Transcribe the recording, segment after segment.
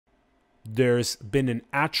there's been an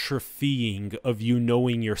atrophying of you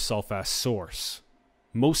knowing yourself as source.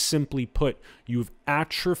 Most simply put, you've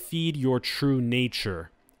atrophied your true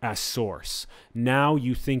nature as source. Now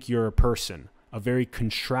you think you're a person, a very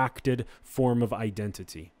contracted form of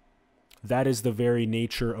identity. That is the very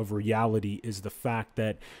nature of reality, is the fact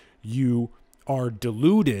that you are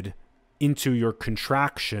deluded into your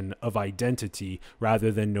contraction of identity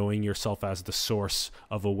rather than knowing yourself as the source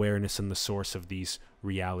of awareness and the source of these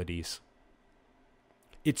realities.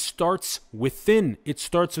 It starts within. It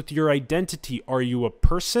starts with your identity. Are you a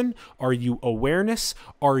person? Are you awareness?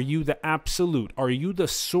 Are you the absolute? Are you the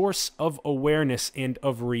source of awareness and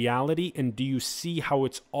of reality? And do you see how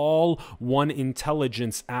it's all one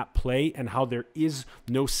intelligence at play and how there is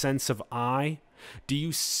no sense of I? Do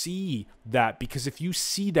you see that? Because if you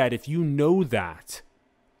see that, if you know that,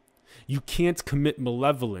 you can't commit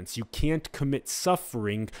malevolence. You can't commit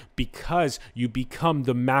suffering because you become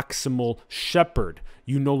the maximal shepherd.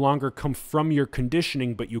 You no longer come from your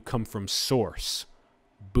conditioning, but you come from source.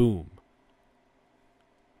 Boom.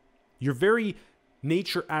 Your very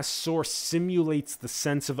nature as source simulates the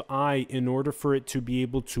sense of I in order for it to be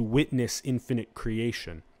able to witness infinite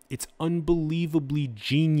creation. It's unbelievably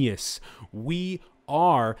genius. We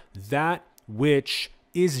are that which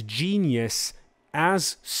is genius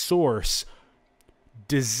as source,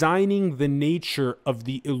 designing the nature of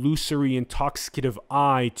the illusory intoxicative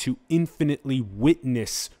I to infinitely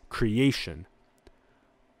witness creation.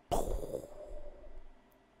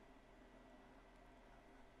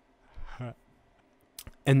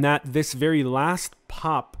 And that this very last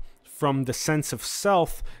pop from the sense of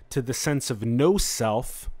self to the sense of no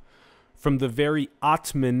self, from the very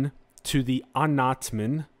Atman to the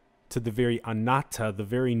Anatman, to the very Anatta, the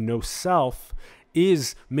very no self,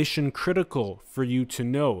 is mission critical for you to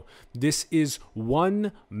know. This is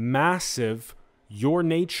one massive, your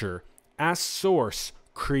nature as source,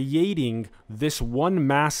 creating this one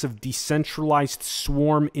massive decentralized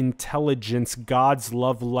swarm intelligence, God's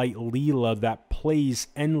love light Leela that plays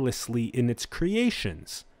endlessly in its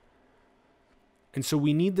creations. And so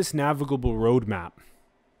we need this navigable roadmap.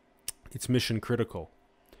 It's mission critical.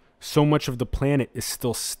 So much of the planet is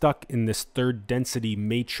still stuck in this third density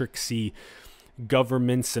matrixy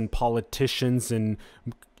governments and politicians and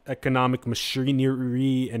economic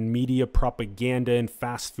machinery and media propaganda and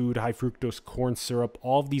fast food, high fructose corn syrup,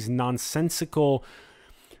 all of these nonsensical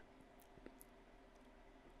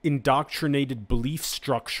indoctrinated belief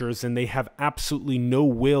structures, and they have absolutely no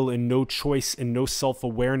will and no choice and no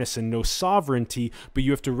self-awareness and no sovereignty. But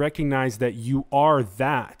you have to recognize that you are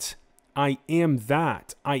that. I am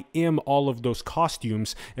that. I am all of those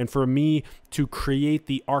costumes. And for me to create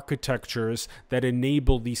the architectures that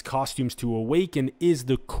enable these costumes to awaken is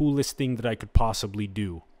the coolest thing that I could possibly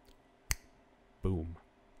do. Boom.